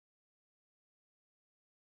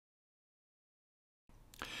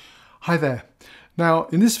Hi there. Now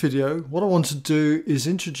in this video what I want to do is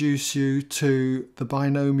introduce you to the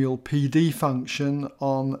Binomial PD function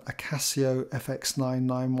on a Casio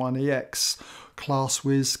fx-991EX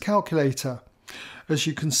ClassWiz calculator. As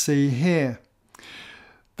you can see here,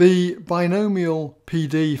 the Binomial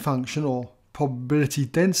PD function or probability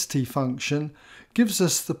density function gives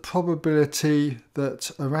us the probability that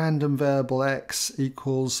a random variable x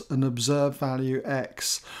equals an observed value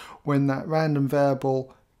x when that random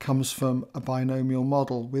variable comes from a binomial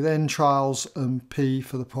model with n trials and p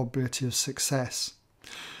for the probability of success.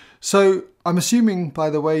 So I'm assuming, by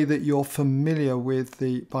the way, that you're familiar with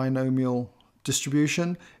the binomial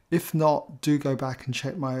distribution. If not, do go back and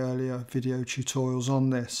check my earlier video tutorials on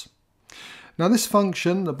this. Now this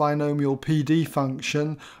function, the binomial PD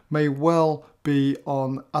function, may well be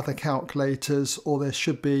on other calculators, or there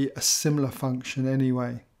should be a similar function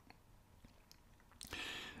anyway.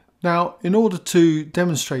 Now, in order to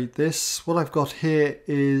demonstrate this, what I've got here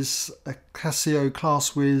is a Casio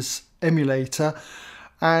ClassWiz emulator,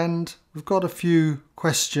 and we've got a few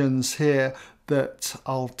questions here that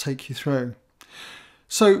I'll take you through.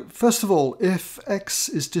 So first of all, if x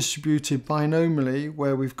is distributed binomially,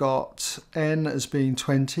 where we've got n as being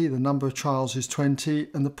 20, the number of trials is 20,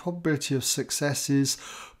 and the probability of success is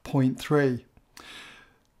 0.3,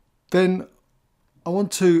 then I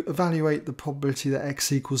want to evaluate the probability that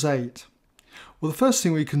x equals 8. Well, the first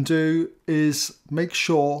thing we can do is make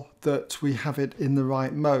sure that we have it in the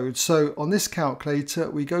right mode. So on this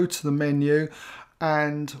calculator, we go to the menu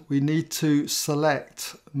and we need to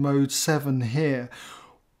select mode 7 here,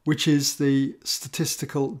 which is the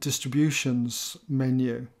statistical distributions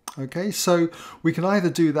menu. Okay, so we can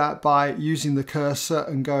either do that by using the cursor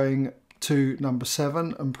and going to number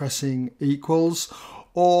 7 and pressing equals,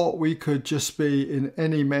 or we could just be in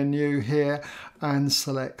any menu here and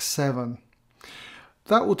select 7.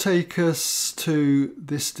 That will take us to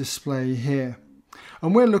this display here,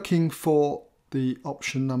 and we're looking for the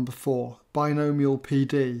option number 4, Binomial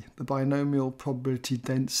PD, the Binomial Probability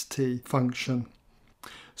Density function.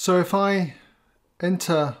 So if I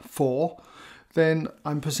enter 4, then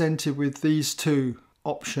I'm presented with these two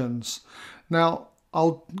options. Now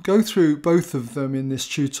I'll go through both of them in this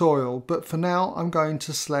tutorial, but for now I'm going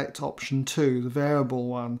to select option 2, the variable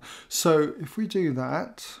one. So if we do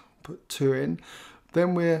that, put 2 in,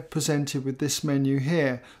 then we're presented with this menu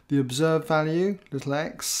here, the observed value, little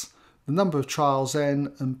x, the number of trials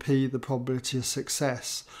n, and p, the probability of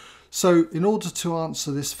success. So in order to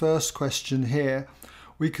answer this first question here,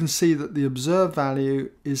 we can see that the observed value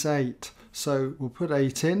is 8. So we'll put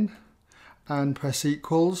 8 in and press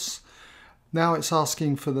equals. Now it's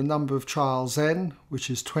asking for the number of trials n, which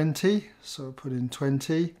is 20, so we'll put in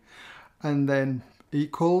 20, and then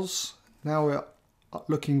equals. Now we're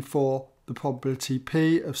looking for the probability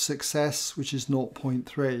p of success, which is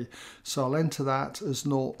 0.3, so I'll enter that as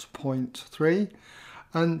 0.3,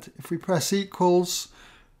 and if we press equals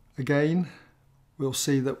again, we'll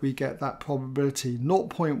see that we get that probability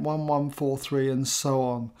 0.1143 and so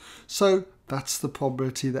on. So that's the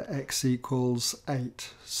probability that x equals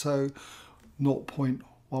 8. So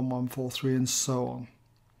 0.1143 and so on.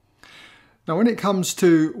 Now when it comes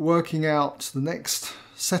to working out the next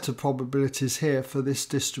set of probabilities here for this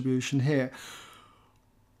distribution here,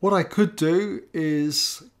 what I could do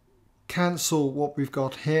is cancel what we've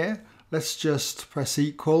got here. Let's just press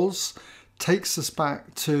equals, takes us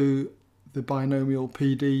back to the binomial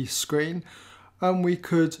PD screen, and we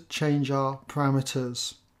could change our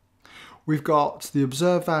parameters. We've got the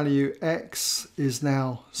observed value x is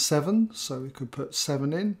now 7, so we could put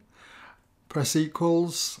 7 in, press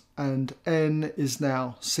equals, and n is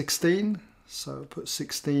now 16, so put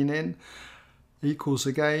 16 in, equals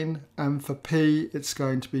again, and for p it's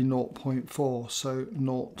going to be 0.4, so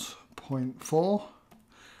 0.4,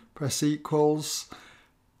 press equals,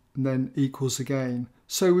 and then equals again.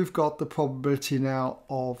 So we've got the probability now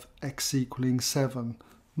of x equaling 7.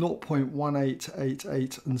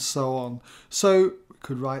 0.1888 and so on. So we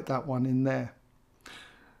could write that one in there.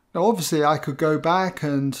 Now obviously I could go back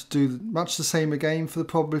and do much the same again for the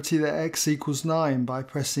probability that x equals 9 by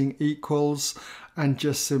pressing equals and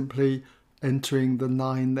just simply entering the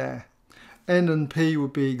 9 there. N and p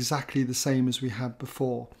would be exactly the same as we had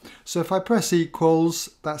before. So if I press equals,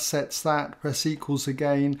 that sets that, press equals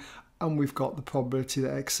again, and we've got the probability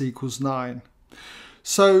that x equals 9.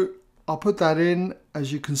 So I'll put that in.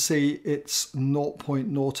 As you can see, it's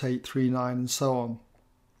 0.0839 and so on.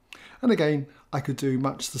 And again, I could do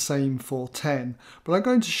much the same for 10, but I'm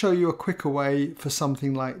going to show you a quicker way for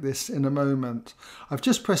something like this in a moment. I've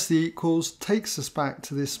just pressed the equals, takes us back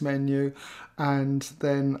to this menu, and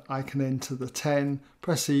then I can enter the 10,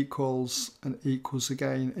 press equals and equals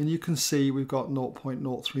again, and you can see we've got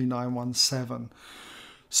 0.03917.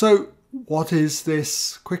 So what is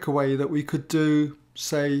this quicker way that we could do,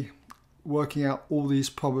 say, working out all these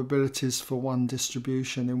probabilities for one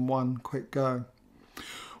distribution in one quick go?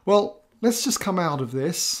 Well, let's just come out of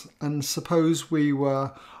this and suppose we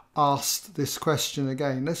were asked this question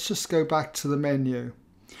again. Let's just go back to the menu.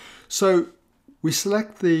 So we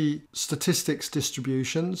select the statistics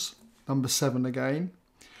distributions, number 7 again.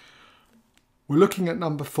 We're looking at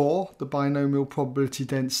number 4, the binomial probability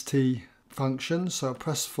density function, so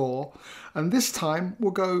press 4. And this time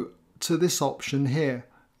we'll go to this option here,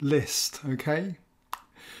 list, okay?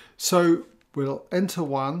 So we'll enter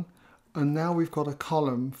 1. And now we've got a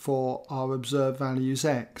column for our observed values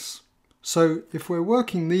x. So if we're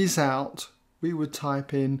working these out, we would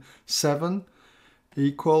type in 7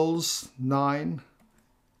 equals 9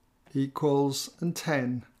 equals and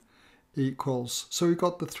 10 equals. So we've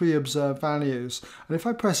got the 3 observed values. And if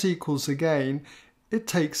I press equals again, it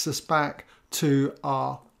takes us back to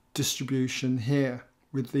our distribution here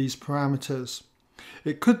with these parameters.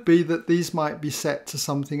 It could be that these might be set to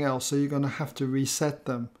something else, so you're going to have to reset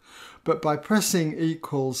them. But by pressing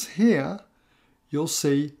equals here, you'll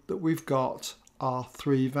see that we've got our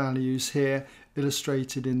 3 values here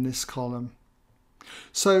illustrated in this column.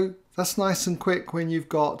 So that's nice and quick when you've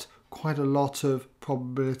got quite a lot of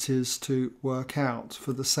probabilities to work out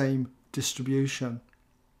for the same distribution.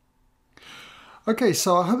 Okay,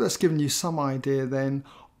 so I hope that's given you some idea then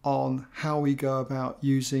on how we go about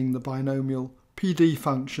using the binomial PD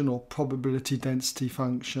function or probability density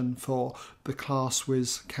function for the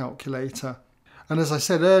ClassWiz calculator. And as I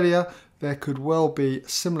said earlier, there could well be a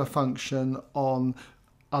similar function on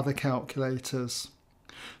other calculators.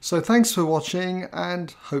 So thanks for watching, and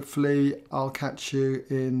hopefully I'll catch you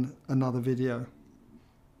in another video.